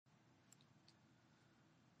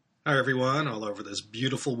Hi, everyone, all over this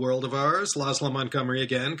beautiful world of ours. Laszlo Montgomery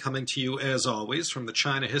again, coming to you, as always, from the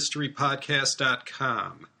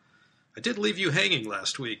ChinaHistoryPodcast.com. I did leave you hanging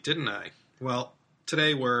last week, didn't I? Well,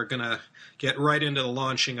 today we're going to get right into the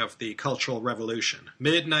launching of the Cultural Revolution.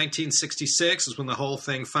 Mid-1966 is when the whole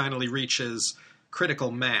thing finally reaches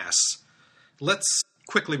critical mass. Let's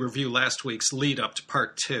quickly review last week's lead-up to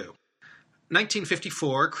Part 2.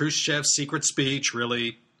 1954, Khrushchev's secret speech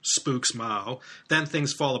really spooks Mao. Then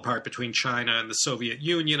things fall apart between China and the Soviet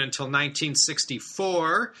Union until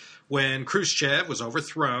 1964, when Khrushchev was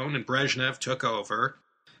overthrown and Brezhnev took over.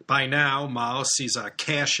 By now, Mao sees a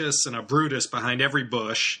Cassius and a Brutus behind every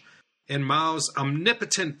bush, and Mao's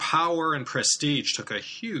omnipotent power and prestige took a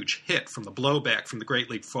huge hit from the blowback from the Great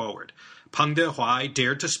Leap Forward. Peng Dehuai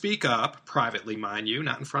dared to speak up, privately, mind you,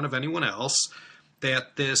 not in front of anyone else,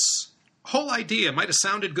 that this whole idea might have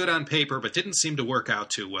sounded good on paper, but didn't seem to work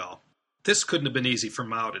out too well. This couldn't have been easy for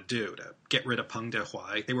Mao to do, to get rid of Peng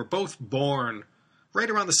Dehuai. They were both born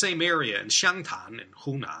right around the same area in Xiangtan, in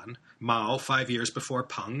Hunan. Mao, 5 years before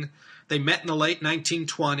Peng. They met in the late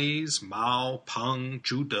 1920s. Mao, Peng,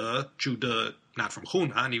 Zhu, not from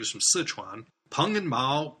Hunan, he was from Sichuan. Peng and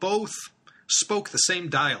Mao both spoke the same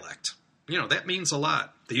dialect. You know, that means a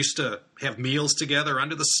lot. They used to have meals together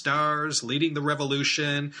under the stars, leading the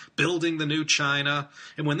revolution, building the new China.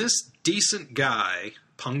 And when this decent guy,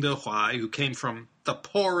 Peng Dehuai, who came from the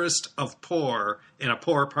poorest of poor in a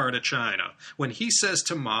poor part of China, when he says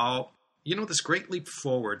to Mao, you know, this Great Leap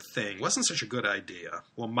Forward thing wasn't such a good idea.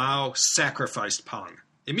 Well, Mao sacrificed Peng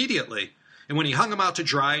immediately. And when he hung him out to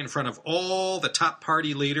dry in front of all the top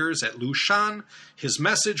party leaders at Lushan, his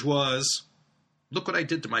message was, look what I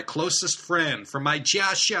did to my closest friend from my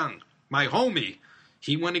jiaxiang, my homie.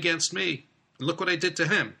 He went against me. Look what I did to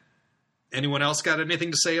him. Anyone else got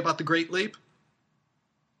anything to say about the Great Leap?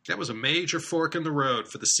 That was a major fork in the road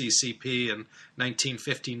for the CCP in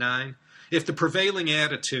 1959. If the prevailing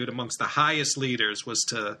attitude amongst the highest leaders was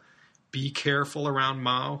to be careful around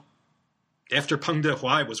Mao, after Peng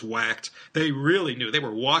Dehuai was whacked, they really knew they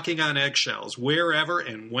were walking on eggshells wherever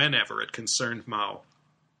and whenever it concerned Mao.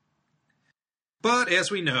 But as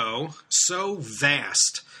we know, so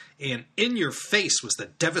vast and in your face was the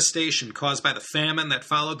devastation caused by the famine that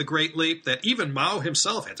followed the Great Leap that even Mao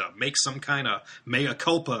himself had to make some kind of mea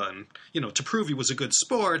culpa. And, to prove he was a good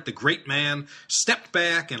sport, the great man stepped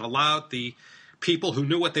back and allowed the people who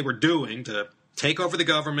knew what they were doing to take over the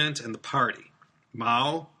government and the party.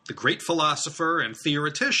 Mao, the great philosopher and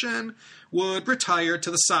theoretician, would retire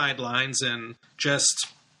to the sidelines and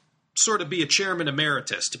just sort of be a chairman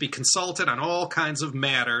emeritus, to be consulted on all kinds of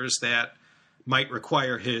matters that might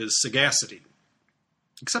require his sagacity.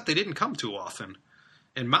 Except they didn't come too often,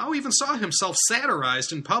 and Mao even saw himself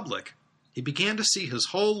satirized in public. He began to see his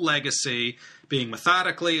whole legacy being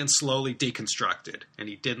methodically and slowly deconstructed, and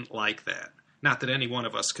he didn't like that. Not that any one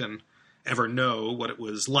of us can ever know what it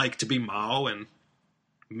was like to be Mao and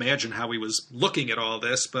imagine how he was looking at all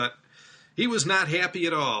this, but he was not happy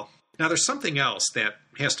at all. Now, there's something else that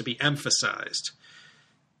has to be emphasized.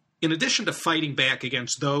 In addition to fighting back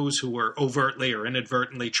against those who were overtly or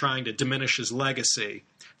inadvertently trying to diminish his legacy,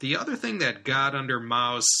 the other thing that got under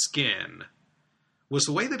Mao's skin was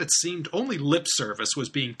the way that it seemed only lip service was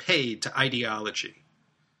being paid to ideology.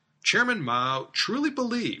 Chairman Mao truly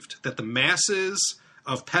believed that the masses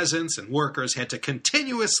of peasants and workers had to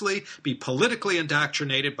continuously be politically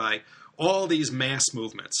indoctrinated by all these mass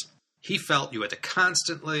movements. He felt you had to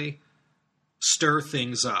constantly stir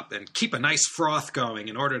things up and keep a nice froth going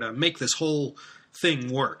in order to make this whole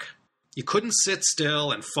thing work. You couldn't sit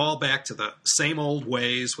still and fall back to the same old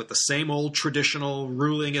ways with the same old traditional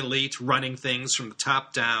ruling elite running things from the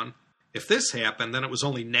top down. If this happened, then it was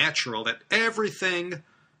only natural that everything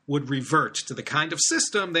would revert to the kind of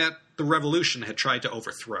system that the revolution had tried to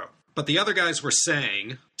overthrow. But the other guys were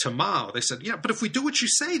saying to Mao, they said, yeah, but if we do what you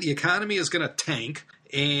say, the economy is going to tank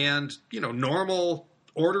and, normal,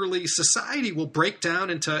 orderly society will break down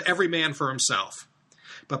into every man for himself.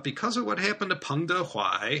 But because of what happened to Peng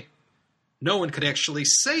Dehuai, no one could actually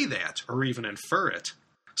say that or even infer it.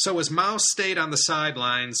 So as Mao stayed on the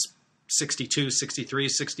sidelines, 62, 63,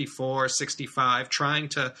 64, 65, trying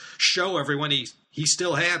to show everyone he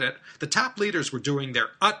still had it, the top leaders were doing their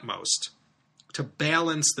utmost to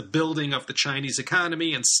balance the building of the Chinese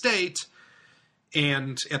economy and state,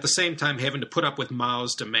 and at the same time having to put up with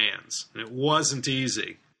Mao's demands. And it wasn't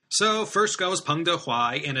easy. So first goes Peng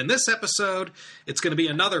Dehuai, and in this episode, it's going to be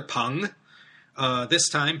another Peng. This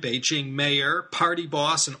time, Beijing mayor, party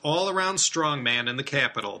boss, and all-around strongman in the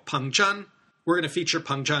capital, Peng Zhen. We're going to feature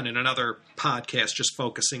Peng Zhen in another podcast, just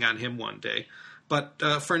focusing on him one day.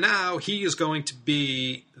 But for now, he is going to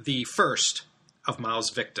be the first of Mao's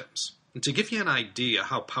victims. And to give you an idea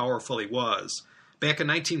how powerful he was, back in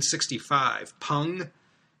 1965, Peng,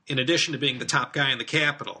 in addition to being the top guy in the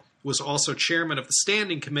capital, was also chairman of the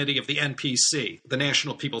standing committee of the NPC, the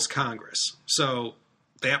National People's Congress. So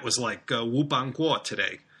that was like Wu Bangguo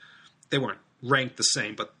today. They weren't ranked the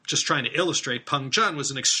same, but just trying to illustrate, Peng Zhen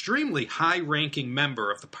was an extremely high-ranking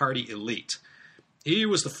member of the party elite. He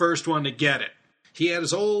was the first one to get it. He had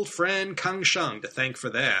his old friend Kang Sheng to thank for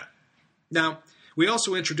that. Now, we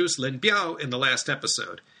also introduced Lin Biao in the last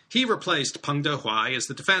episode. He replaced Peng Dehuai as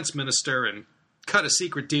the defense minister and cut a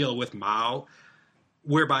secret deal with Mao,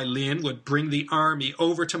 whereby Lin would bring the army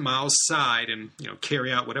over to Mao's side and,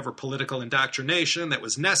 carry out whatever political indoctrination that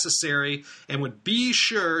was necessary, and would be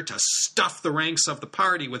sure to stuff the ranks of the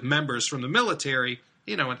party with members from the military,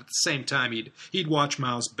 and at the same time he'd watch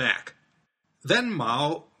Mao's back. Then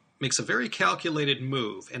Mao makes a very calculated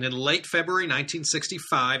move, and in late February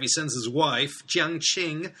 1965, he sends his wife, Jiang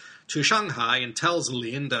Qing, to Shanghai and tells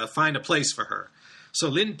Lin to find a place for her. So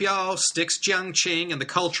Lin Biao sticks Jiang Qing in the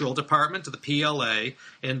cultural department of the PLA,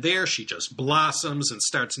 and there she just blossoms and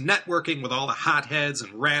starts networking with all the hotheads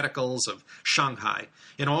and radicals of Shanghai.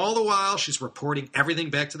 And all the while, she's reporting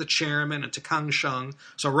everything back to the chairman and to Kang Sheng.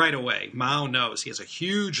 So right away, Mao knows he has a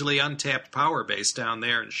hugely untapped power base down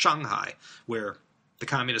there in Shanghai, where the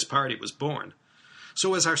Communist Party was born.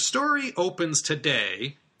 So as our story opens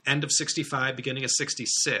today, end of 65, beginning of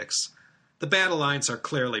 66, the battle lines are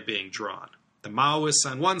clearly being drawn. The Maoists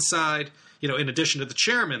on one side, in addition to the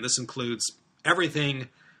chairman, this includes everything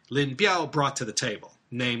Lin Biao brought to the table,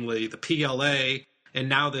 namely the PLA, and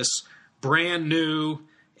now this brand new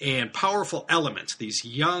and powerful element, these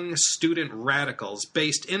young student radicals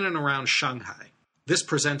based in and around Shanghai. This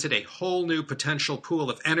presented a whole new potential pool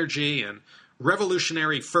of energy and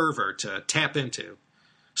revolutionary fervor to tap into.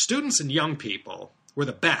 Students and young people were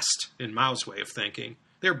the best, in Mao's way of thinking.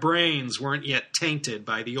 Their brains weren't yet tainted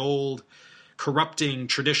by the old, corrupting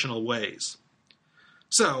traditional ways.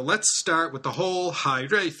 So let's start with the whole Hai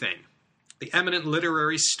Rui thing. The eminent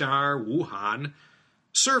literary star Wuhan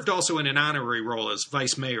served also in an honorary role as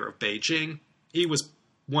vice mayor of Beijing. He was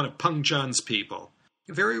one of Peng Zhen's people.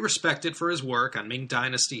 Very respected for his work on Ming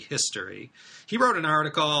Dynasty history. He wrote an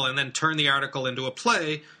article and then turned the article into a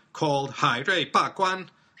play called Hai Rui Ba Guan,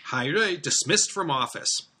 Hai Rui Dismissed from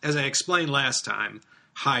Office. As I explained last time,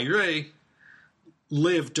 Hai Rui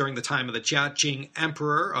lived during the time of the Jia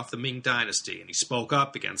Emperor of the Ming Dynasty, and he spoke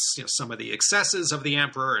up against some of the excesses of the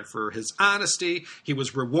emperor, and for his honesty, he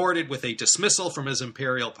was rewarded with a dismissal from his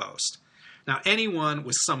imperial post. Now, anyone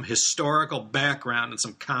with some historical background and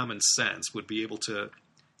some common sense would be able to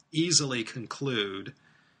easily conclude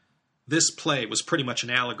this play was pretty much an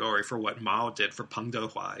allegory for what Mao did for Peng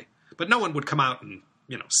Dehuai. But no one would come out and,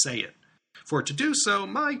 say it. For to do so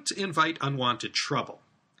might invite unwanted trouble.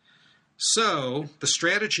 So, the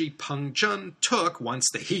strategy Peng Zhen took once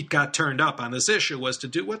the heat got turned up on this issue was to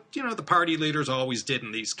do what, the party leaders always did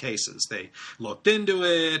in these cases. They looked into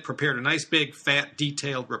it, prepared a nice big, fat,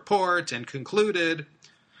 detailed report, and concluded,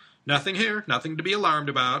 nothing here, nothing to be alarmed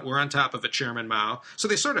about, we're on top of it, Chairman Mao. So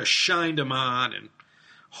they sort of shined him on and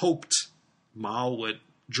hoped Mao would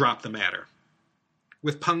drop the matter.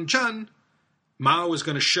 With Peng Zhen, Mao was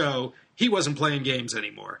going to show he wasn't playing games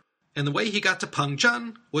anymore. And the way he got to Peng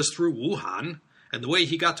Zhen was through Wuhan, and the way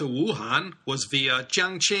he got to Wuhan was via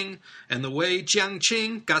Jiang Qing, and the way Jiang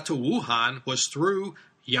Qing got to Wuhan was through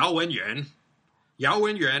Yao Wenyuan. Yao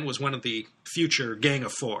Wenyuan was one of the future Gang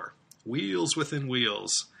of Four. Wheels within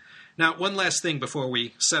wheels. Now, one last thing before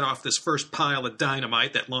we set off this first pile of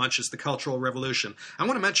dynamite that launches the Cultural Revolution. I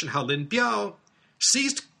want to mention how Lin Biao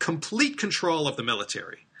seized complete control of the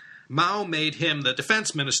military. Mao made him the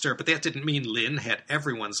defense minister, but that didn't mean Lin had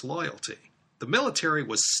everyone's loyalty. The military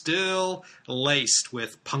was still laced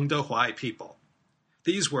with Peng Dehuai people.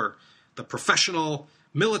 These were the professional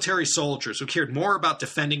military soldiers who cared more about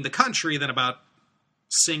defending the country than about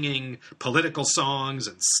singing political songs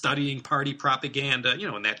and studying party propaganda,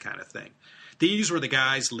 and that kind of thing. These were the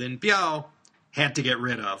guys Lin Biao had to get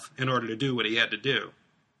rid of in order to do what he had to do.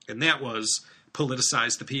 And that was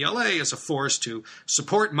politicize the PLA as a force to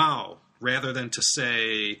support Mao, rather than to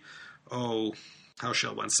say, how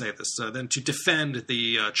shall one say this, than to defend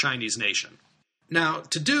the Chinese nation. Now,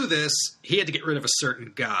 to do this, he had to get rid of a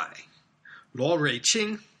certain guy, Luo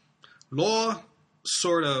Ruiqing. Luo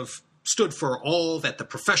sort of stood for all that the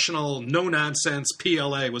professional, no-nonsense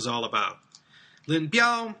PLA was all about. Lin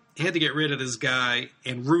Biao had to get rid of this guy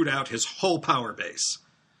and root out his whole power base.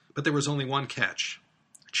 But there was only one catch.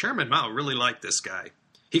 Chairman Mao really liked this guy.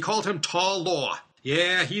 He called him Tall Luo,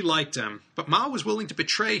 Yeah, he liked him, but Mao was willing to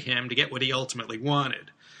betray him to get what he ultimately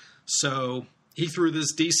wanted. So he threw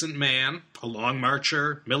this decent man, a long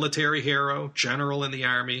marcher, military hero, general in the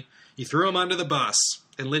army, he threw him under the bus,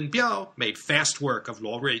 and Lin Biao made fast work of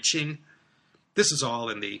Luo Ruiqing. This is all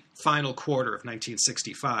in the final quarter of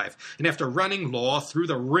 1965, and after running Luo through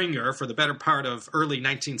the ringer for the better part of early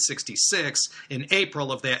 1966, in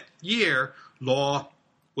April of that year, Luo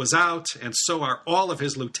was out, and so are all of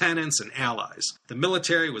his lieutenants and allies. The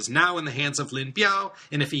military was now in the hands of Lin Biao,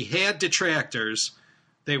 and if he had detractors,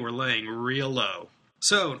 they were laying real low.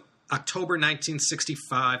 So, October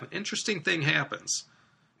 1965, an interesting thing happens.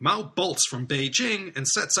 Mao bolts from Beijing and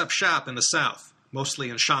sets up shop in the south, mostly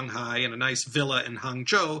in Shanghai in a nice villa in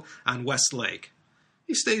Hangzhou on West Lake.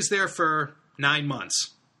 He stays there for 9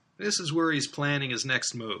 months. This is where he's planning his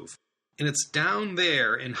next move. And it's down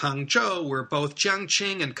there in Hangzhou where both Jiang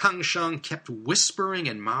Qing and Kang Sheng kept whispering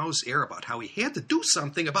in Mao's ear about how he had to do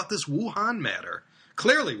something about this Wuhan matter.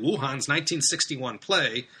 Clearly, Wuhan's 1961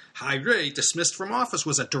 play, Hai Rui, dismissed from office,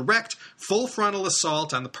 was a direct, full-frontal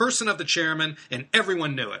assault on the person of the chairman, and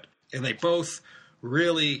everyone knew it. And they both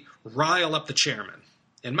really rile up the chairman.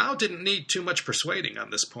 And Mao didn't need too much persuading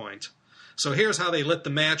on this point. So here's how they lit the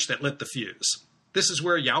match that lit the fuse. This is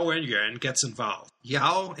where Yao Wenyuan gets involved.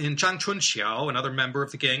 Yao and Zhang Chunqiao, another member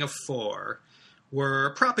of the Gang of Four,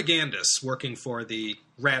 were propagandists working for the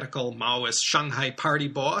radical Maoist Shanghai party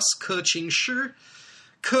boss, Ke Qingshi.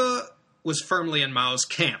 Ke was firmly in Mao's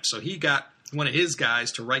camp, so he got one of his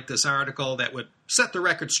guys to write this article that would set the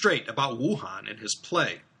record straight about Wuhan in his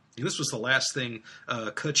play. And this was the last thing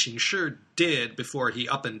Ke Qingshi did before he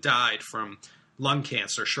up and died from lung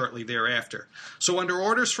cancer shortly thereafter. So under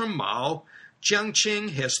orders from Mao, Jiang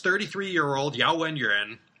Qing has 33-year-old Yao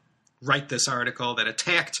Wenyuan write this article that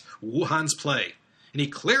attacked Wuhan's play. And he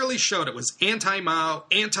clearly showed it was anti-Mao,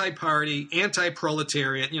 anti-party,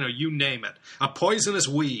 anti-proletariat, you name it. A poisonous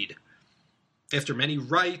weed. After many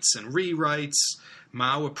writes and rewrites,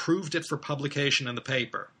 Mao approved it for publication in the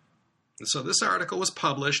paper. And so this article was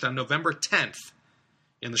published on November 10th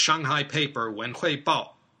in the Shanghai paper Wenhui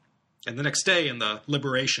Bao, and the next day in the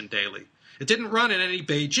Liberation Daily. It didn't run in any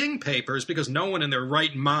Beijing papers because no one in their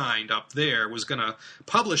right mind up there was going to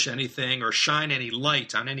publish anything or shine any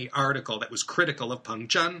light on any article that was critical of Peng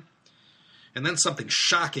Zhen. And then something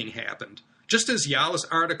shocking happened. Just as Yao's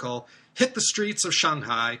article hit the streets of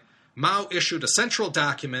Shanghai, Mao issued a central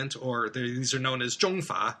document, or these are known as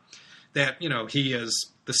Zhongfa, that, he as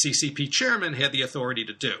the CCP chairman had the authority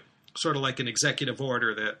to do. Sort of like an executive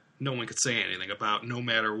order that no one could say anything about, no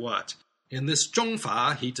matter what. In this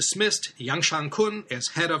Zhongfa, he dismissed Yang Shangkun as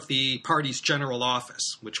head of the party's general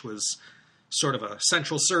office, which was sort of a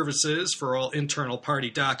central services for all internal party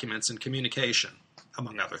documents and communication,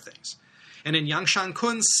 among other things. And in Yang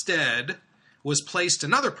Shangkun's stead was placed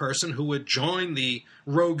another person who would join the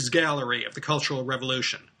rogues gallery of the Cultural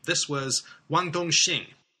Revolution. This was Wang Dongxing.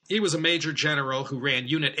 He was a major general who ran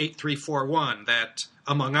Unit 8341 that,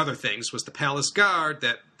 among other things, was the palace guard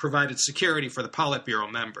that provided security for the Politburo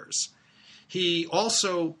members. He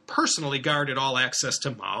also personally guarded all access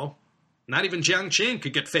to Mao. Not even Jiang Qing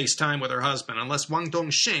could get FaceTime with her husband unless Wang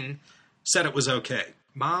Dongxing said it was okay.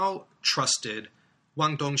 Mao trusted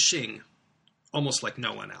Wang Dongxing almost like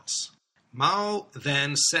no one else. Mao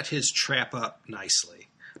then set his trap up nicely.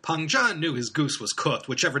 Peng Zhen knew his goose was cooked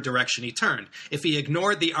whichever direction he turned. If he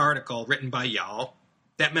ignored the article written by Yao,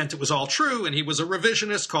 that meant it was all true and he was a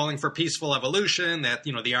revisionist calling for peaceful evolution that,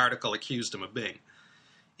 the article accused him of being.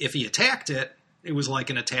 If he attacked it, it was like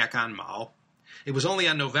an attack on Mao. It was only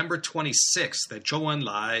on November 26th that Zhou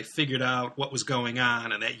Enlai figured out what was going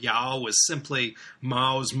on and that Yao was simply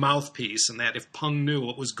Mao's mouthpiece and that if Peng knew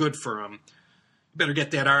what was good for him, you better get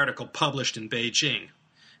that article published in Beijing.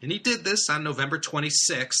 And he did this on November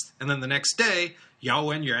 26th, and then the next day, Yao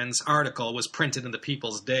Wenyuan's article was printed in the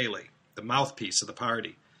People's Daily, the mouthpiece of the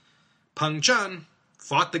party. Peng Zhen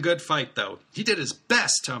fought the good fight, though. He did his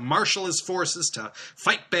best to marshal his forces to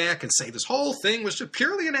fight back and say this whole thing was just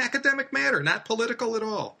purely an academic matter, not political at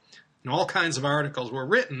all. And all kinds of articles were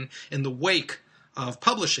written in the wake of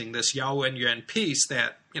publishing this Yao Wenyuan piece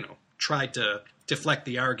that, tried to deflect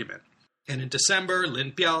the argument. And in December,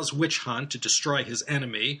 Lin Biao's witch hunt to destroy his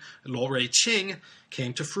enemy, Luo Ruiqing,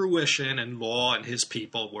 came to fruition, and Luo and his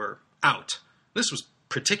people were out. This was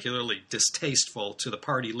particularly distasteful to the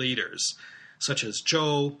party leaders, such as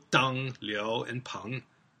Zhou, Deng, Liu, and Peng.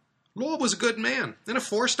 Luo was a good man, and a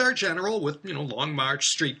 4-star general with, long march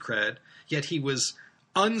street cred, yet he was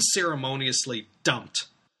unceremoniously dumped.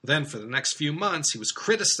 Then, for the next few months, he was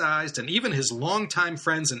criticized, and even his longtime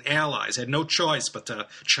friends and allies had no choice but to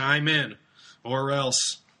chime in, or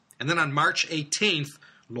else. And then on March 18th,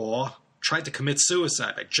 Luo tried to commit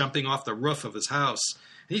suicide by jumping off the roof of his house.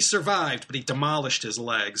 He survived, but he demolished his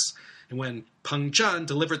legs. And when Peng Zhen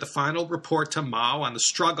delivered the final report to Mao on the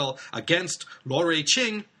struggle against Luo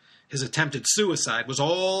Ruiqing, his attempted suicide was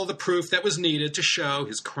all the proof that was needed to show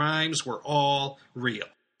his crimes were all real.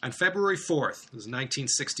 On February 4th, this is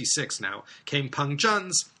 1966 now, came Peng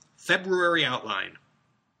Zhen's February outline.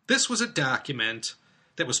 This was a document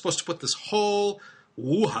that was supposed to put this whole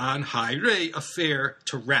Wuhan Hairui affair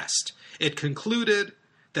to rest. It concluded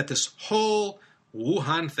that this whole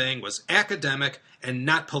Wuhan thing was academic and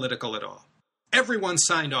not political at all. Everyone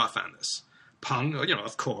signed off on this. Peng,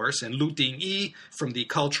 of course, and Lu Dingyi from the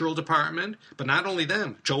cultural department, but not only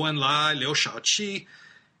them, Zhou Enlai, Liu Shaoqi,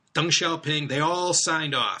 Deng Xiaoping, they all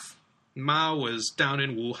signed off. Mao was down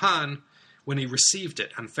in Wuhan when he received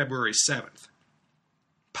it on February 7th.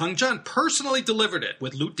 Peng Zhen personally delivered it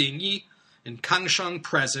with Lu Dingyi and Kang Sheng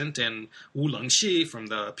present and Wu Lengxi from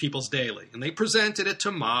the People's Daily. And they presented it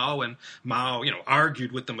to Mao, and Mao,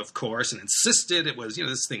 argued with them, of course, and insisted it was,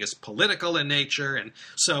 this thing is political in nature. And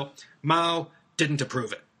so Mao didn't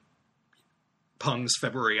approve it. Peng's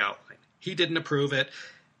February outline. He didn't approve it,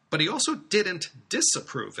 but he also didn't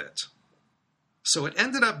disapprove it. So it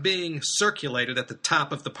ended up being circulated at the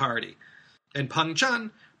top of the party. And Peng Zhen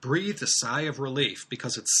breathed a sigh of relief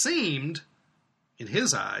because it seemed, in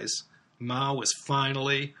his eyes, Mao was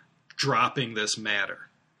finally dropping this matter.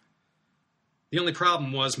 The only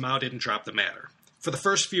problem was Mao didn't drop the matter. For the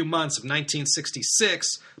first few months of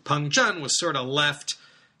 1966, Peng Zhen was sort of left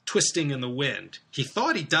twisting in the wind. He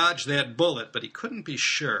thought he dodged that bullet, but he couldn't be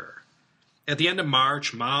sure. At the end of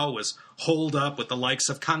March, Mao was holed up with the likes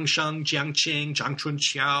of Kang Sheng, Jiang Qing, Zhang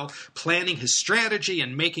Chunqiao, planning his strategy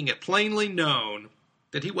and making it plainly known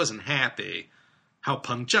that he wasn't happy how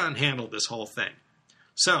Peng Zhen handled this whole thing.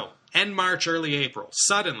 So, end March, early April,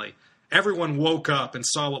 suddenly, everyone woke up and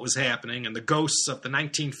saw what was happening, and the ghosts of the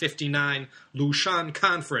 1959 Lushan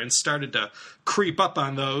Conference started to creep up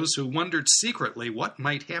on those who wondered secretly what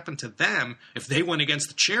might happen to them if they went against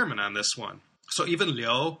the chairman on this one. So even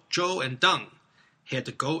Liu, Zhou, and Deng had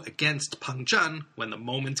to go against Peng Zhen when the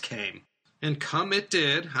moment came. And come it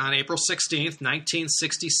did on April 16th,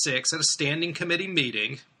 1966, at a standing committee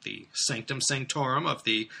meeting, the Sanctum Sanctorum of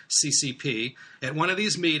the CCP. At one of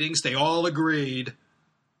these meetings, they all agreed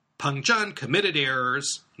Peng Zhen committed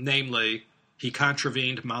errors, namely, he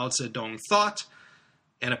contravened Mao Zedong thought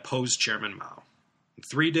and opposed Chairman Mao.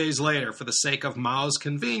 3 days later, for the sake of Mao's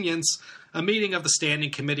convenience, a meeting of the Standing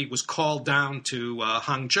Committee was called down to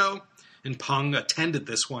Hangzhou, and Peng attended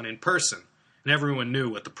this one in person. And everyone knew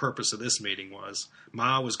what the purpose of this meeting was.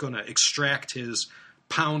 Mao was going to extract his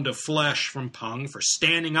pound of flesh from Peng for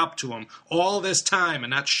standing up to him all this time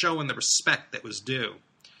and not showing the respect that was due.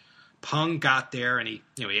 Peng got there and he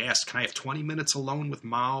asked, "Can I have 20 minutes alone with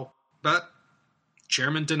Mao?" But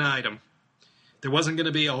chairman denied him. There wasn't going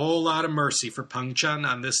to be a whole lot of mercy for Peng Zhen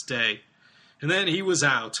on this day. And then he was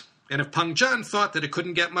out. And if Peng Zhen thought that it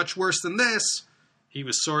couldn't get much worse than this, he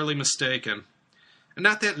was sorely mistaken. And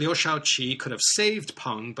not that Liu Shaoqi could have saved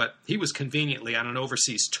Peng, but he was conveniently on an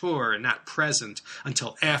overseas tour and not present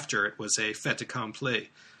until after it was a fait accompli.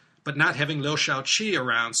 But not having Liu Shaoqi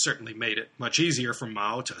around certainly made it much easier for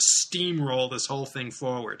Mao to steamroll this whole thing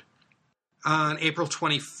forward. On April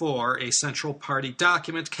 24, a Central Party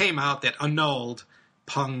document came out that annulled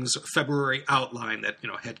Peng's February outline that,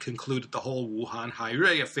 had concluded the whole Wuhan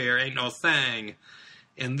Hairui affair ain't no thing.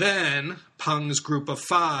 And then Peng's group of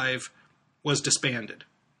 5 was disbanded.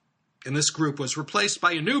 And this group was replaced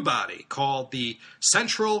by a new body called the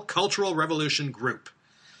Central Cultural Revolution Group.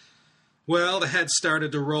 Well, the head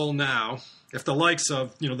started to roll now. If the likes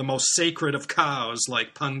of, the most sacred of cows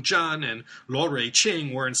like Peng Zhen and Luo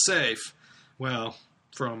Ruiqing weren't safe, well,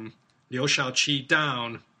 from Liu Shaoqi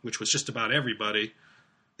down, which was just about everybody,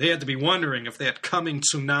 they had to be wondering if that coming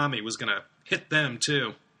tsunami was going to hit them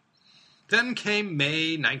too. Then came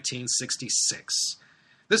May 1966.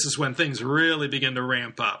 This is when things really begin to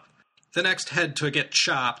ramp up. The next head to get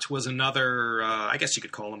chopped was another, I guess you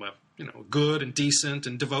could call him a, good and decent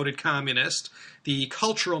and devoted communist, the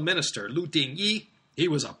cultural minister, Lu Dingyi. He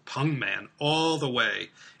was a Peng man all the way.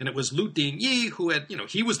 And it was Lu Dingyi who had,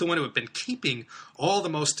 he was the one who had been keeping all the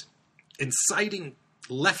most inciting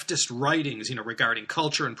leftist writings, regarding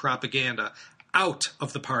culture and propaganda out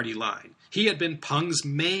of the party line. He had been Peng's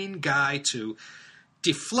main guy to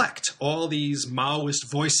deflect all these Maoist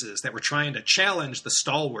voices that were trying to challenge the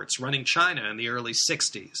stalwarts running China in the early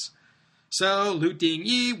 60s. So Lu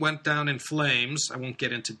Dingyi went down in flames. I won't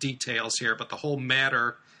get into details here, but the whole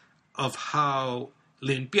matter of how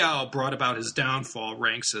Lin Biao brought about his downfall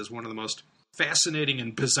ranks as one of the most fascinating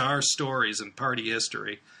and bizarre stories in party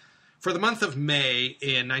history. For the month of May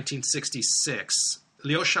in 1966,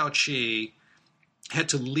 Liu Shaoqi had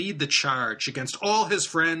to lead the charge against all his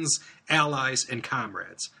friends, allies, and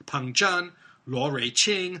comrades. Peng Zhen, Luo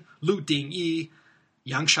Ruiqing, Lu Dingyi,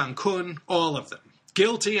 Yang Shangkun, all of them.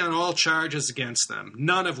 Guilty on all charges against them,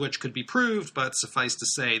 none of which could be proved, but suffice to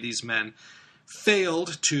say, these men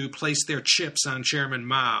failed to place their chips on Chairman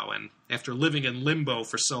Mao, and after living in limbo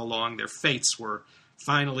for so long, their fates were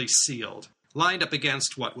finally sealed. Lined up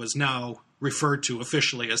against what was now referred to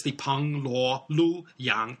officially as the Peng, Luo, Lu,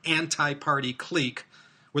 Yang anti-party clique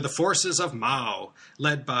were the forces of Mao,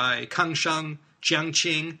 led by Kang Sheng, Jiang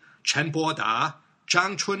Qing, Chen Boda,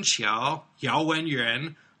 Zhang Chunqiao, Yao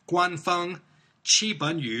Wenyuan, Guan Feng, Qi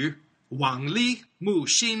Benyu, Wang Li, Mu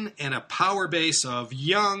Xin, and a power base of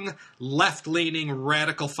young, left-leaning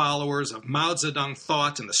radical followers of Mao Zedong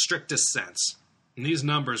thought in the strictest sense. And these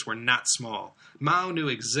numbers were not small. Mao knew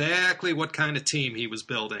exactly what kind of team he was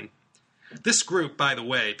building. This group, by the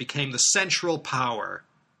way, became the central power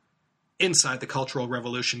inside the Cultural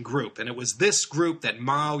Revolution group, and it was this group that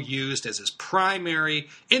Mao used as his primary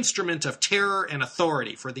instrument of terror and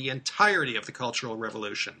authority for the entirety of the Cultural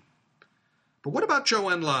Revolution. But what about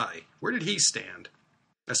Zhou Enlai? Where did he stand?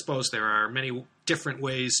 I suppose there are many different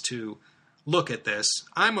ways to look at this.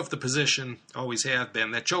 I'm of the position, always have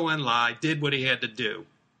been, that Zhou Enlai did what he had to do.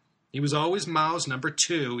 He was always Mao's number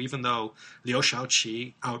 2, even though Liu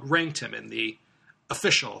Shaoqi outranked him in the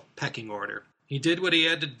official pecking order. He did what he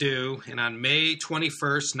had to do, and on May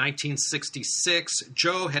 21st, 1966,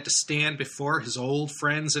 Zhou had to stand before his old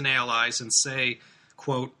friends and allies and say,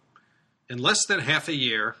 quote, "In less than half a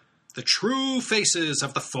year, the true faces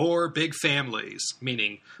of the 4 big families,"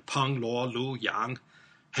 meaning Peng, Luo, Lu, Yang,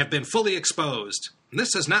 "have been fully exposed. And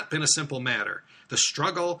this has not been a simple matter. The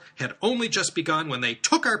struggle had only just begun when they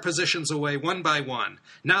took our positions away one by one.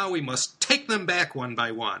 Now we must take them back one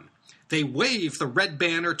by one. They wave the red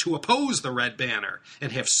banner to oppose the red banner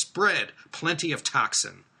and have spread plenty of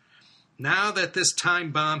toxin. Now that this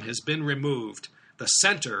time bomb has been removed, the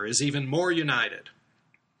center is even more united."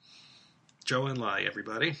 Zhou Enlai,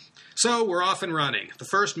 everybody. So we're off and running. The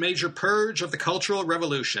first major purge of the Cultural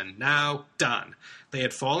Revolution, now done. They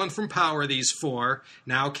had fallen from power, these 4.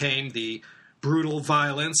 Now came the brutal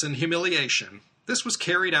violence and humiliation. This was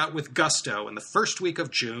carried out with gusto in the first week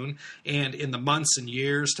of June and in the months and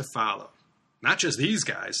years to follow. Not just these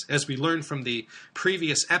guys. As we learned from the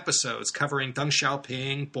previous episodes covering Deng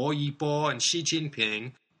Xiaoping, Bo Yibo, and Xi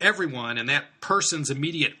Jinping, everyone in that person's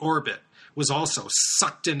immediate orbit was also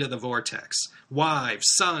sucked into the vortex. Wives,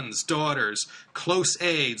 sons, daughters, close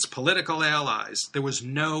aides, political allies. There was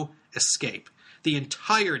no escape. The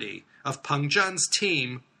entirety of Peng Zhen's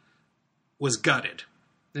team was gutted.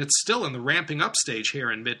 It's still in the ramping up stage here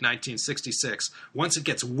in mid-1966. Once it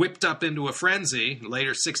gets whipped up into a frenzy,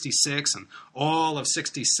 later 66 and all of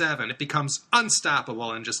 67, it becomes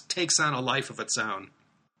unstoppable and just takes on a life of its own.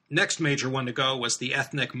 Next major one to go was the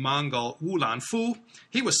ethnic Mongol Wu Lanfu.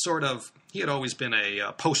 He had always been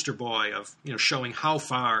a poster boy of, showing how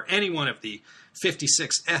far any one of the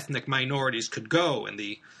 56 ethnic minorities could go in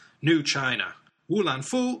the new China. Wu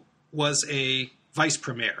Lanfu was a vice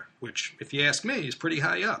premier, which, if you ask me, is pretty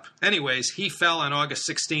high up. Anyways, he fell on August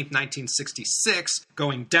 16th, 1966,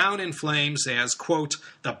 going down in flames as, quote,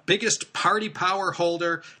 "the biggest party power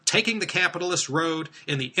holder taking the capitalist road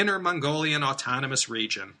in the Inner Mongolian Autonomous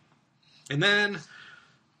Region." And then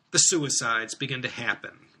the suicides begin to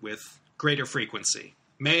happen with greater frequency.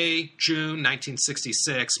 May, June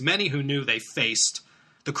 1966, many who knew they faced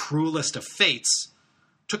the cruelest of fates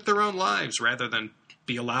took their own lives rather than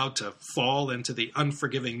be allowed to fall into the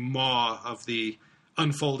unforgiving maw of the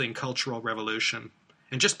unfolding Cultural Revolution.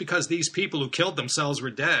 And just because these people who killed themselves were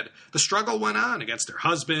dead, the struggle went on against their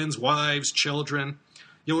husbands, wives, children.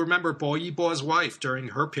 You'll remember Bo Yibo's wife during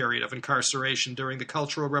her period of incarceration during the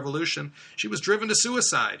Cultural Revolution. She was driven to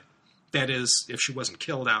suicide. That is, if she wasn't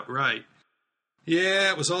killed outright.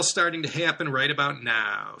 Yeah, it was all starting to happen right about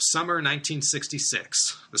now. Summer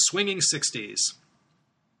 1966. The swinging 60s.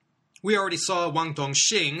 We already saw Wang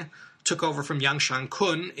Dongxing took over from Yang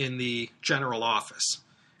Shangkun in the general office.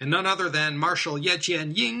 And none other than Marshal Ye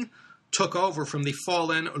Jianying took over from the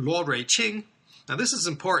fallen Luo Ruiqing. Now this is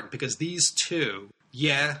important because these two,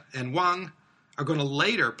 Ye and Wang, are going to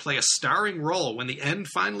later play a starring role when the end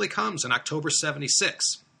finally comes in October 76.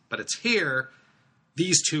 But it's here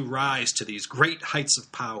these two rise to these great heights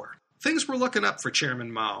of power. Things were looking up for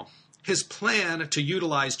Chairman Mao. His plan to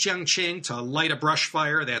utilize Jiang Qing to light a brush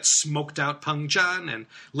fire that smoked out Peng Zhen and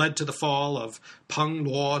led to the fall of Peng,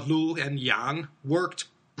 Luo, Lu, and Yang worked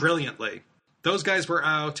brilliantly. Those guys were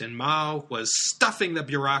out, and Mao was stuffing the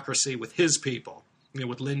bureaucracy with his people.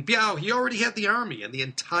 With Lin Biao, he already had the army and the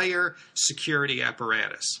entire security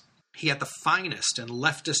apparatus. He had the finest and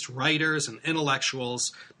leftist writers and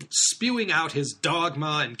intellectuals spewing out his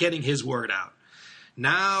dogma and getting his word out.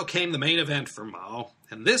 Now came the main event for Mao,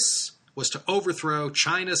 and this was to overthrow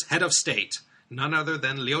China's head of state, none other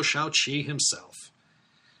than Liu Shaoqi himself.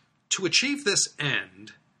 To achieve this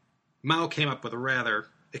end, Mao came up with a rather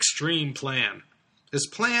extreme plan. His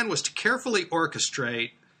plan was to carefully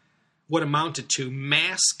orchestrate what amounted to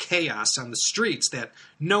mass chaos on the streets that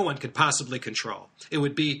no one could possibly control. It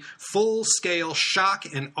would be full-scale shock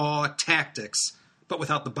and awe tactics, but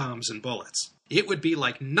without the bombs and bullets. It would be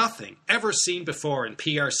like nothing ever seen before in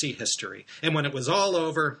PRC history, and when it was all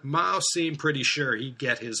over, Mao seemed pretty sure he'd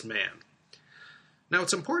get his man. Now,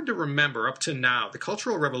 it's important to remember, up to now, the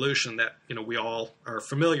Cultural Revolution that we all are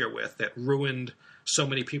familiar with, that ruined so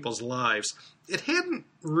many people's lives, it hadn't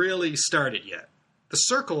really started yet. The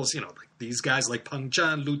circles, like these guys like Peng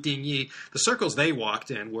Zhan, Lu Dingyi, the circles they walked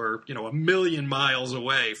in were, a million miles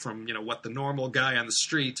away from, what the normal guy on the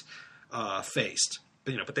street faced.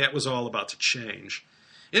 But that was all about to change.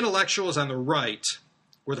 Intellectuals on the right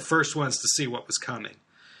were the first ones to see what was coming.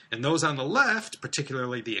 And those on the left,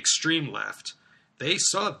 particularly the extreme left, they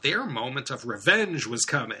saw their moment of revenge was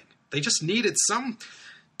coming. They just needed some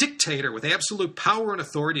dictator with absolute power and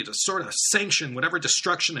authority to sort of sanction whatever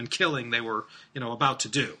destruction and killing they were, about to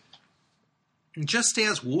do. And just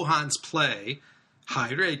as Wuhan's play,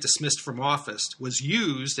 Hai Rui dismissed from office, was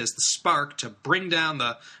used as the spark to bring down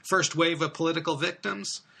the first wave of political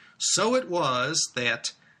victims, so it was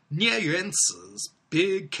that Nie Yuanzi's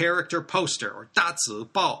big character poster, or Dazi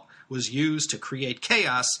Bao, was used to create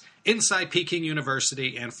chaos inside Peking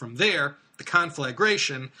University, and from there, the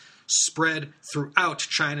conflagration spread throughout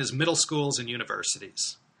China's middle schools and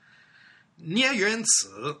universities. Nie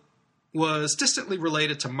Yuanzi was distantly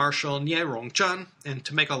related to Marshal Nie Rongzhen, and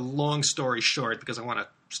to make a long story short, because I want to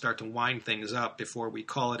start to wind things up before we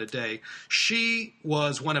call it a day, she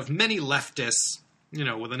was one of many leftists,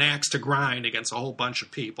 with an axe to grind against a whole bunch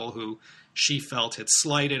of people who she felt had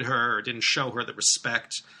slighted her or didn't show her the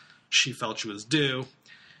respect she felt she was due.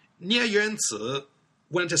 Nie Yuanzi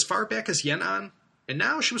went as far back as Yan'an, and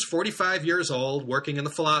now she was 45 years old, working in the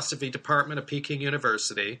philosophy department of Peking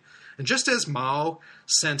University. And just as Mao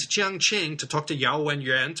sent Jiang Qing to talk to Yao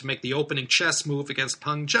Wenyuan to make the opening chess move against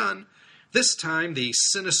Peng Zhan, this time the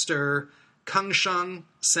sinister Kang Sheng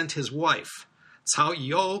sent his wife, Cao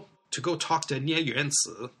Yi'ou, to go talk to Nie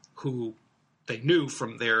Yuanzi, who they knew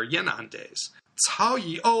from their Yan'an days. Cao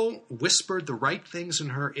Yi'ou whispered the right things in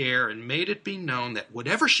her ear and made it be known that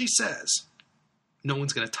whatever she says, no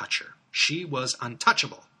one's going to touch her. She was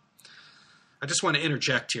untouchable. I just want to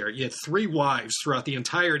interject here. You had 3 wives throughout the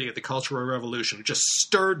entirety of the Cultural Revolution who just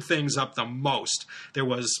stirred things up the most. There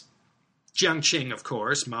was Jiang Qing, of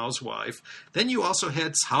course, Mao's wife. Then you also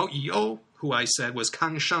had Cao Yi'ou, who I said was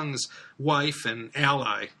Kang Sheng's wife and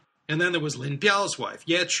ally. And then there was Lin Biao's wife,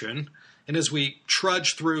 Ye Qun. And as we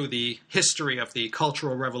trudge through the history of the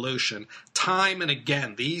Cultural Revolution, time and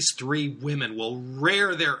again, these 3 women will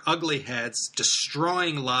rear their ugly heads,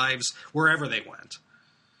 destroying lives wherever they went.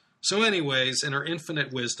 So anyways, in her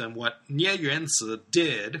infinite wisdom, what Nie Yuanzi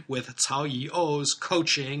did with Cao Yi'ou's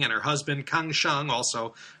coaching and her husband Kang Sheng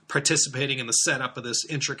also participating in the setup of this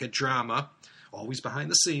intricate drama, always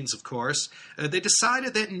behind the scenes, of course, they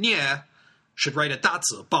decided that Nie should write a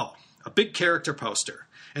Dazi Bao, a big character poster.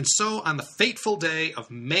 And so, on the fateful day of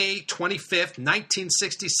May 25th,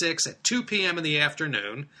 1966, at 2 p.m. in the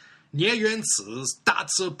afternoon, Nie Yuanzi's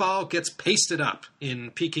Dazi Bao gets pasted up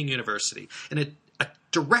in Peking University, and it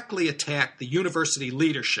directly attacked the university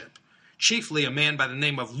leadership, chiefly a man by the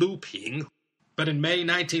name of Lu Ping. But in May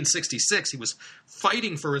 1966, he was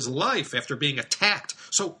fighting for his life after being attacked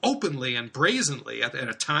so openly and brazenly at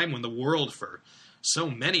a time when the world, for so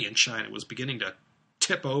many in China, was beginning to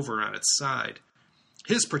tip over on its side.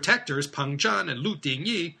 His protectors, Peng Zhan and Lu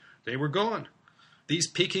Dingyi, they were gone. These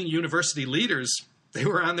Peking University leaders, they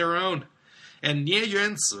were on their own. And Nie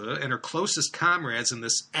Yuanzi and her closest comrades in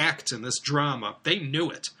this act, in this drama, they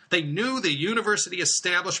knew it. They knew the university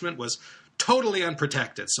establishment was totally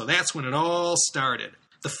unprotected, so that's when it all started.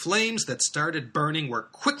 The flames that started burning were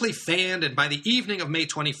quickly fanned, and by the evening of May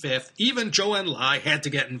 25th, even Zhou Enlai had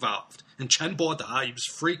to get involved. And Chen Boda, he was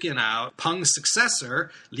freaking out. Peng's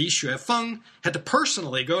successor, Li Xuefeng, had to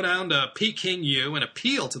personally go down to Peking U and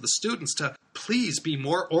appeal to the students to please be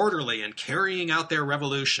more orderly in carrying out their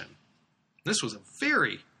revolution. This was a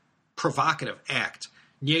very provocative act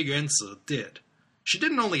Nie Yuanzi did. She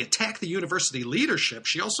didn't only attack the university leadership,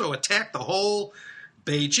 she also attacked the whole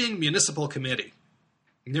Beijing Municipal Committee.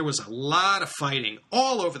 And there was a lot of fighting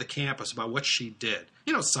all over the campus about what she did.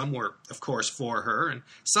 Some were, of course, for her, and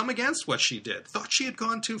some against what she did, thought she had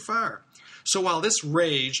gone too far. So while this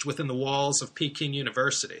raged within the walls of Peking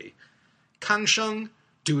University, Kang Sheng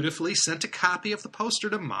dutifully sent a copy of the poster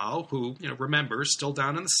to Mao, who, remember, is still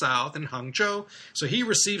down in the south in Hangzhou, so he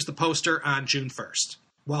receives the poster on June 1st.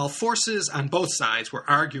 While forces on both sides were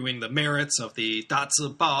arguing the merits of the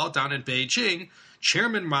Dazi Bao down in Beijing,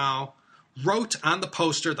 Chairman Mao wrote on the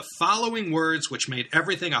poster the following words which made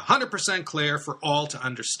everything 100% clear for all to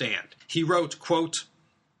understand. He wrote, quote,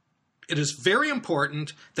 "It is very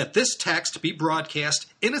important that this text be broadcast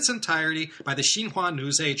in its entirety by the Xinhua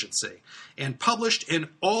News Agency and published in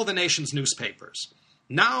all the nation's newspapers.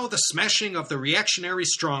 Now the smashing of the reactionary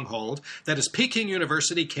stronghold that is Peking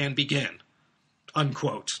University can begin."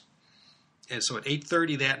 Unquote. And so at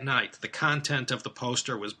 8:30 that night, the content of the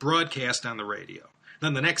poster was broadcast on the radio.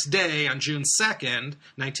 Then the next day, on June 2nd,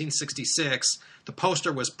 1966, the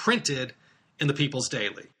poster was printed in the People's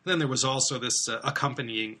Daily. Then there was also this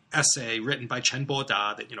accompanying essay written by Chen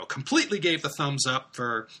Boda that, completely gave the thumbs up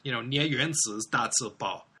for, Nie Yuanzi's Dazi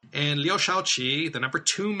Bao. And Liu Shaoqi, the number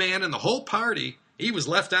 2 man in the whole party, he was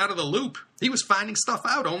left out of the loop. He was finding stuff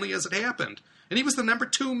out only as it happened. And he was the number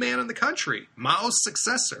 2 man in the country, Mao's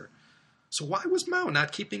successor. So why was Mao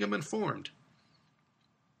not keeping him informed?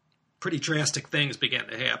 Pretty drastic things began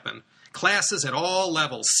to happen. Classes at all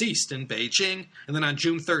levels ceased in Beijing, and then on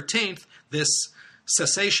June 13th, this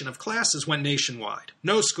cessation of classes went nationwide.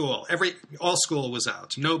 No school, all school was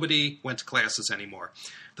out. Nobody went to classes anymore.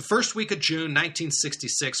 The first week of June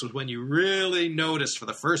 1966 was when you really noticed for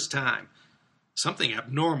the first time something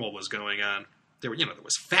abnormal was going on. There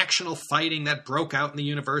was factional fighting that broke out in the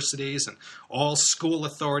universities, and all school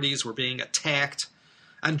authorities were being attacked.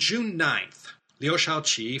 On June 9th, Liu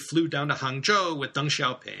Shaoqi flew down to Hangzhou with Deng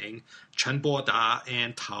Xiaoping, Chen Boda,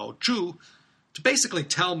 and Tao Zhu to basically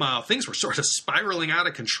tell Mao things were sort of spiraling out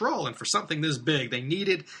of control, and for something this big, they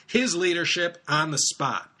needed his leadership on the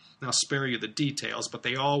spot. And I'll spare you the details, but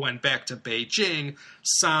they all went back to Beijing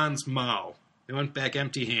sans Mao. They went back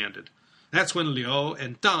empty-handed. That's when Liu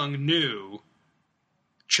and Deng knew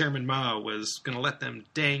Chairman Mao was going to let them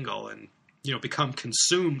dangle and, become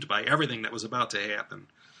consumed by everything that was about to happen.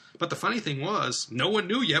 But the funny thing was, no one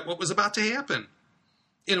knew yet what was about to happen.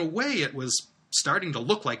 In a way, it was starting to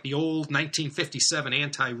look like the old 1957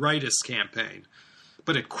 anti-rightist campaign.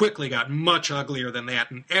 But it quickly got much uglier than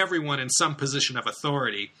that, and everyone in some position of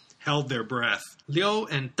authority held their breath. Liu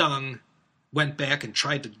and Deng went back and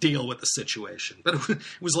tried to deal with the situation. But it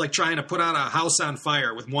was like trying to put out a house on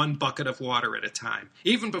fire with one bucket of water at a time.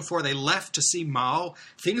 Even before they left to see Mao,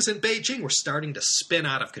 things in Beijing were starting to spin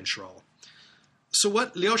out of control. So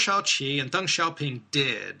what Liu Shaoqi and Deng Xiaoping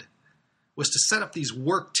did was to set up these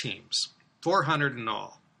work teams, 400 in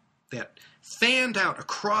all, that fanned out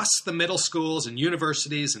across the middle schools and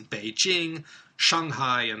universities in Beijing,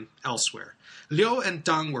 Shanghai, and elsewhere. Liu and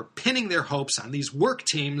Deng were pinning their hopes on these work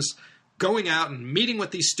teams going out and meeting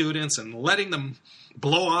with these students and letting them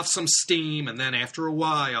blow off some steam, and then after a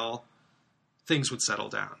while, things would settle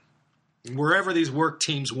down. And wherever these work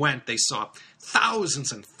teams went, they saw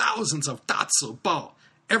thousands and thousands of Dazi Bao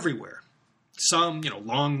everywhere. Some,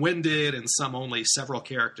 long-winded, and some only several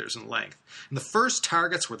characters in length. And the first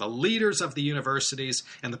targets were the leaders of the universities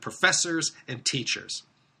and the professors and teachers.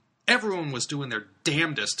 Everyone was doing their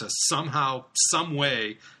damnedest to somehow, some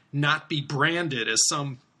way, not be branded as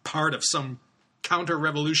some part of some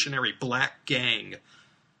counter-revolutionary black gang.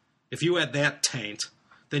 If you had that taint,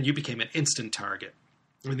 then you became an instant target.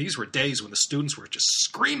 These were days when the students were just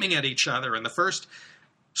screaming at each other, and the first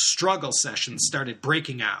struggle sessions started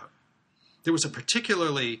breaking out. There was a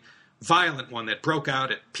particularly violent one that broke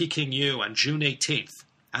out at Peking U on June 18th.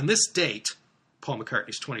 On this date, Paul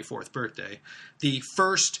McCartney's 24th birthday, the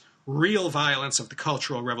first real violence of the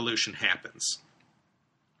Cultural Revolution happens.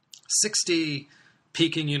 60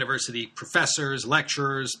 Peking University professors,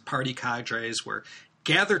 lecturers, party cadres were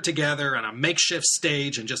gathered together on a makeshift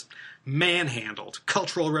stage and just manhandled,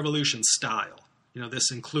 Cultural Revolution style. This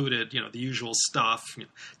included, the usual stuff,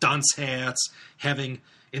 dunce hats, having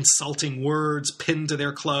insulting words pinned to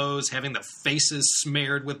their clothes, having their faces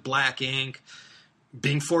smeared with black ink,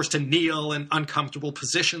 being forced to kneel in uncomfortable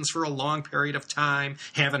positions for a long period of time,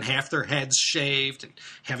 having half their heads shaved, and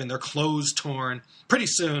having their clothes torn. Pretty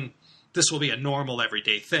soon, this will be a normal,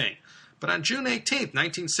 everyday thing. But on June 18th,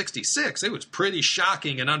 1966, it was pretty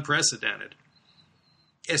shocking and unprecedented.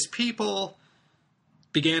 As people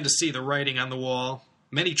began to see the writing on the wall,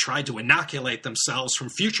 many tried to inoculate themselves from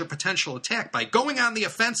future potential attack by going on the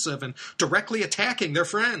offensive and directly attacking their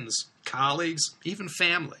friends. colleagues, even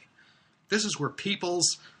family. This is where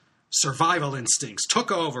people's survival instincts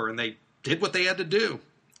took over and they did what they had to do.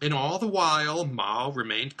 And all the while, Mao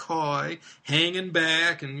remained coy, hanging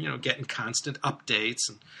back and, getting constant updates.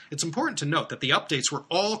 And it's important to note that the updates were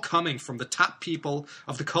all coming from the top people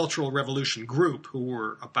of the Cultural Revolution group, who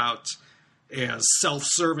were about as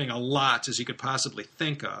self-serving a lot as you could possibly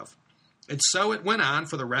think of. And so it went on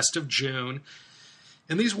for the rest of June.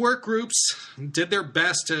 And these work groups did their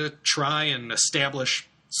best to try and establish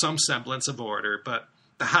some semblance of order, but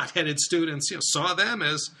the hot-headed students, saw them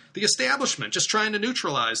as the establishment, just trying to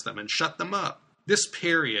neutralize them and shut them up. This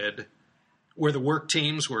period where the work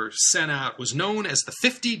teams were sent out was known as the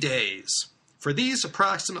 50 days. For these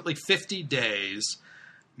approximately 50 days,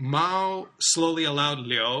 Mao slowly allowed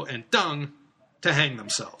Liu and Deng to hang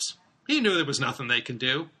themselves. He knew there was nothing they could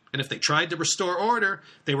do, and if they tried to restore order,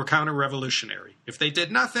 they were counter-revolutionary. If they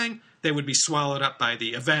did nothing, they would be swallowed up by the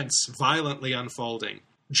events violently unfolding.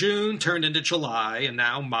 June turned into July, and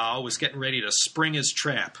now Mao was getting ready to spring his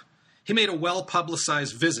trap. He made a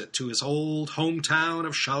well-publicized visit to his old hometown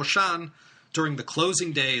of Shaoshan during the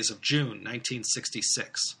closing days of June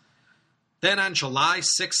 1966. Then on July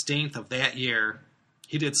 16th of that year,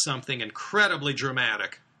 he did something incredibly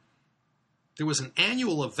dramatic. There was an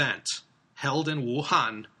annual event held in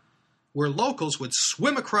Wuhan where locals would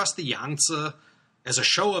swim across the Yangtze as a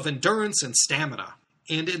show of endurance and stamina.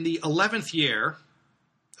 And in the 11th year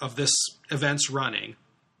of this event's running,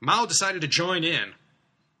 Mao decided to join in,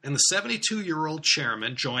 and the 72-year-old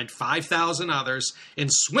chairman joined 5,000 others in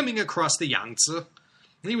swimming across the Yangtze.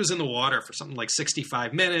 He was in the water for something like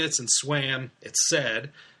 65 minutes and swam, it said,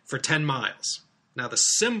 for 10 miles. Now, the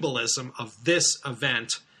symbolism of this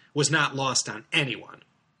event was not lost on anyone.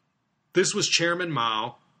 This was Chairman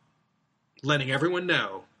Mao letting everyone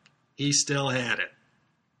know he still had it.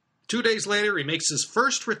 2 days later, he makes his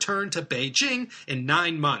first return to Beijing in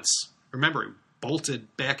 9 months. Remember, he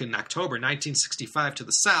bolted back in October 1965 to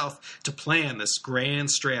the south to plan this grand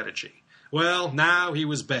strategy. Well, now he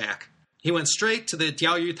was back. He went straight to the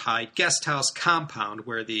Diaoyutai guest house compound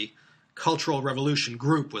where the Cultural Revolution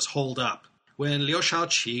group was holed up. When Liu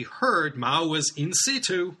Shaoqi heard Mao was in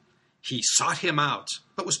situ, he sought him out,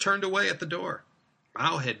 but was turned away at the door.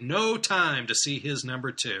 Mao had no time to see his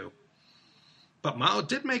number two. But Mao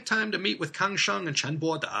did make time to meet with Kang Sheng and Chen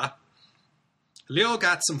Boda. Liu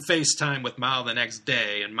got some FaceTime with Mao the next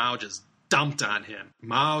day, and Mao just dumped on him.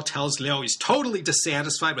 Mao tells Liu he's totally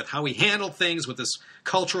dissatisfied with how he handled things with this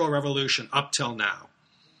Cultural Revolution up till now.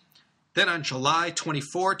 Then on July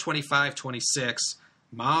 24, 25, 26,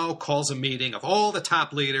 Mao calls a meeting of all the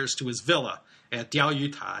top leaders to his villa at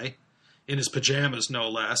Diaoyutai, in his pajamas no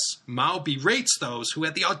less. Mao berates those who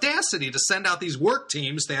had the audacity to send out these work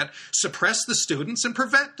teams that suppressed the students and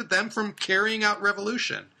prevented them from carrying out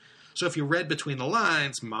revolution. So if you read between the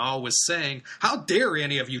lines, Mao was saying, how dare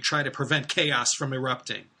any of you try to prevent chaos from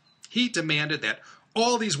erupting? He demanded that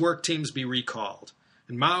all these work teams be recalled.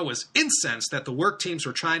 And Mao was incensed that the work teams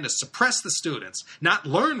were trying to suppress the students, not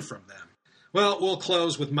learn from them. Well, we'll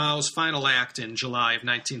close with Mao's final act in July of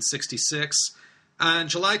 1966. On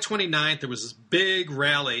July 29th, there was this big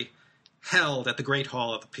rally held at the Great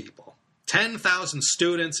Hall of the People. 10,000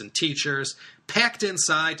 students and teachers packed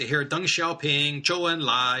inside to hear Deng Xiaoping, Zhou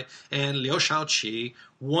Enlai, and Liu Shaoqi,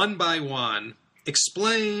 one by one,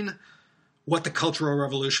 explain what the Cultural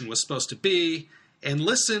Revolution was supposed to be, and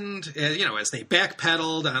listened, as they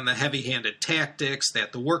backpedaled on the heavy-handed tactics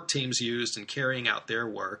that the work teams used in carrying out their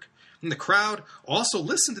work. And the crowd also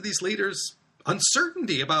listened to these leaders'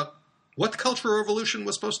 uncertainty about what the Cultural Revolution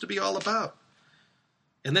was supposed to be all about.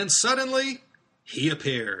 And then suddenly, he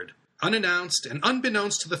appeared. Unannounced and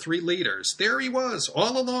unbeknownst to the three leaders, there he was,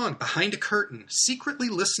 all along, behind a curtain, secretly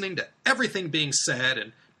listening to everything being said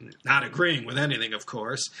and not agreeing with anything, of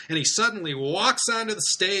course. And he suddenly walks onto the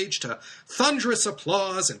stage to thunderous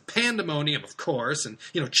applause and pandemonium, of course, and,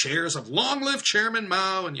 cheers of long live Chairman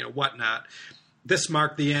Mao and, whatnot. This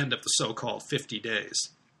marked the end of the so-called 50 days.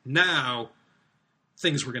 Now,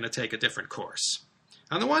 things were going to take a different course.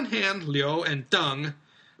 On the one hand, Liu and Deng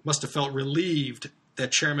must have felt relieved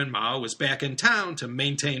that Chairman Mao was back in town to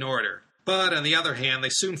maintain order. But on the other hand, they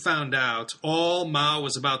soon found out all Mao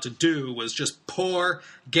was about to do was just pour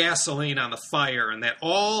gasoline on the fire, and that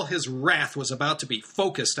all his wrath was about to be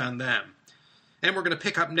focused on them. And we're going to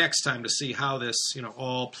pick up next time to see how this,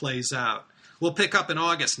 all plays out. We'll pick up in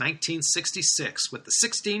August 1966 with the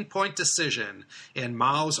 16-point decision in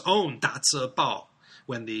Mao's own Dazi Bao,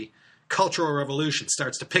 when the Cultural Revolution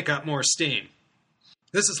starts to pick up more steam.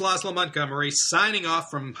 This is Laszlo Montgomery signing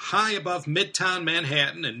off from high above Midtown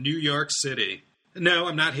Manhattan in New York City. No,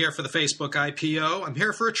 I'm not here for the Facebook IPO. I'm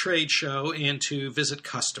here for a trade show and to visit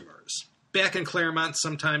customers. Back in Claremont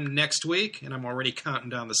sometime next week, and I'm already counting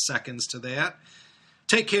down the seconds to that.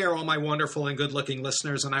 Take care, all my wonderful and good-looking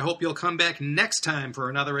listeners, and I hope you'll come back next time for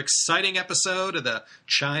another exciting episode of the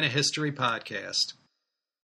China History Podcast.